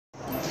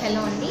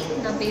Hello అండి,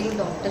 నా పేరు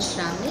డాక్టర్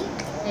శ్రావణి.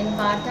 నేను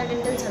పార్థా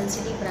డెంటల్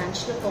II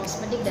బ్రాంచ్లో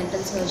కాస్మెటిక్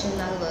డెంటల్ సర్జన్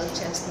లాగా వర్క్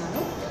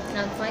చేస్తున్నాను.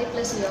 నాకు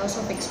 5+ years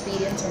ఆఫ్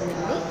ఎక్స్పీరియన్స్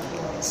ఉంది.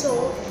 సో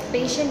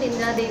పేషెంట్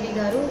ఇంద్రాదేవి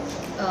గారు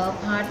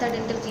పార్థా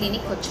డెంటల్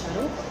క్లినిక్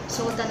వచ్చారు.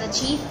 సో తన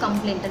చీఫ్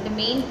కంప్లైంట్ అంటే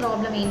మెయిన్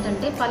ప్రాబ్లం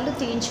ఏంటంటే పళ్ళు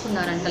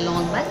తీయించుకున్నారంట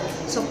లాంగ్ బ్యాక్.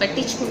 సో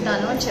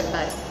పెట్టించుకుంటాను అని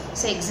చెప్పారు.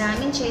 సో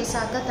ఎగ్జామిన్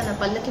చేశాక తన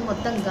పళ్ళకి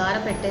మొత్తం గార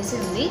పెట్టేసి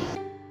ఉంది.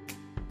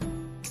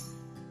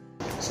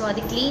 సో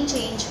అది క్లీన్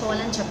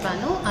చేయించుకోవాలని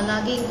చెప్పాను.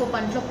 అలాగే ఇంకో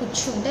పంటలో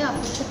పుచ్చు ఉంటే ఆ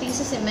పుచ్చు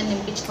తీసి సిమెంట్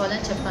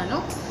నింపించుకోవాలని చెప్పాను.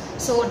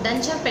 సో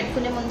డంచర్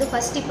పెట్టుకునే ముందు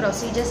ఫస్ట్ ఈ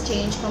ప్రొసీజర్స్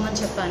చేయించుకోమని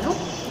చెప్పాను.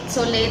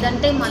 సో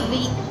లేదంటే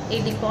మళ్ళీ ఈ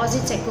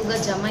డిపాజిట్స్ ఎక్కువగా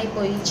జమ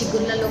అయిపోయి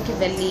చిగుర్లలోకి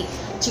వెళ్ళి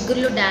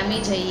చిగుర్లు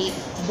డ్యామేజ్ అయ్యి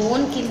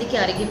బోన్ కిందికి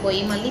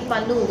అరిగిపోయి మళ్ళీ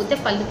పళ్ళు ఊగితే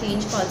పళ్ళు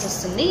తీయించుకోవాల్సి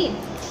వస్తుంది.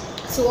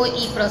 సో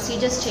ఈ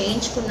ప్రొసీజర్స్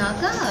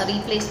చేయించుకున్నాక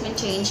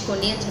రీప్లేస్మెంట్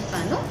చేయించుకోండి అని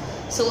చెప్పాను.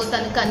 సో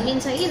తను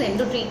కన్విన్స్ అయ్యి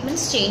 2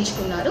 ట్రీట్మెంట్స్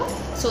చేయించుకున్నారు.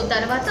 సో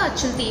తర్వాత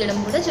అచ్చులు తీయడం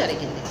కూడా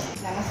జరిగింది.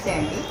 నమస్తే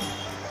అండి,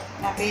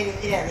 నా పేరు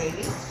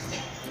ఇందిరాదేవి.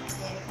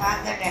 నేను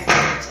పార్థా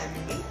డెంటల్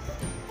వచ్చానండి.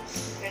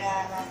 ఇక్కడ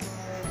నాకు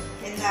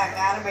కింద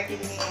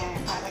గారబట్టింది,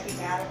 పళ్ళకి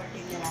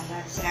గారబట్టింది అని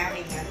అన్నారు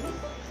శ్రావణి గారు.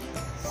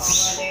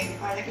 2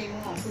 పళ్ళకేమో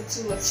పుచ్చు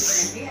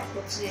వచ్చిందండి. ఆ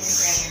పుచ్చు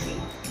చేయించారండి.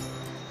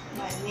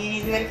 నేను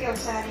ఇదివరకు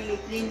ఒకసారి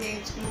క్లీన్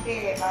చేయించుకుంటే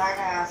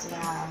బాగా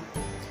అసలు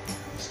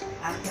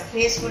అంత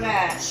ఫేస్ కూడా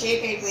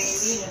షేక్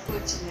అయిపోయింది, నొప్పి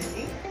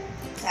వచ్చిందండి.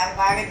 చాలా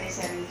బాగా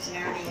చేశారండి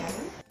శ్రావణి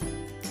గారు.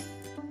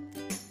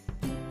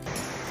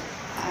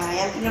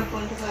 ఎంత నొప్పి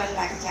ఉంటుందో అని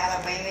నాకు చాలా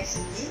భయం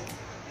వేసింది.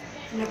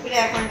 నొప్పి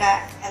లేకుండా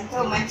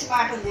ఎంతో మంచి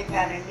మాటలు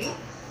చెప్పారండి.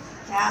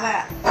 చాలా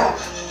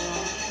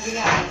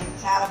ఇదిగా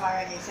చాలా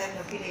బాగా చేశారు.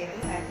 నొప్పి లేదు,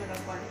 ఎంత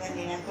నొప్పి ఉంటుందని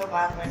నేను ఎంతో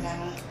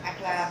బాధపడ్డాను.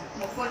 అట్లా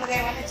నొప్పి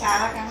ఉంటుందేమంటే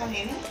చాలా కన్నా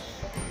నేను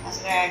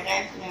అసలు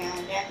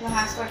డెంటల్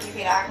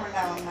హాస్పిటల్కి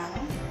రాకుండా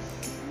ఉన్నాను.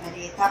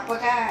 మరి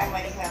తప్పక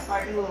మరి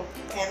పళ్ళు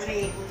ఎదరి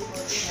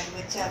ఊడిపోతే మరి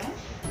వచ్చాను.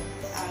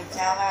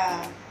 చాలా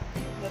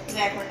నొప్పి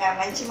లేకుండా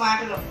మంచి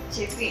మాటలు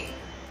చెప్పి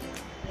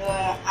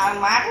ఆ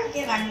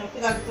మాటలకి నాకు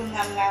నొప్పి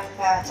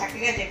తగ్గుతుందన్నంత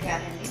చక్కగా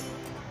చెప్పారండి.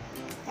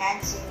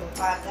 Thanks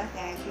Partha,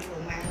 thank you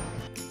madam.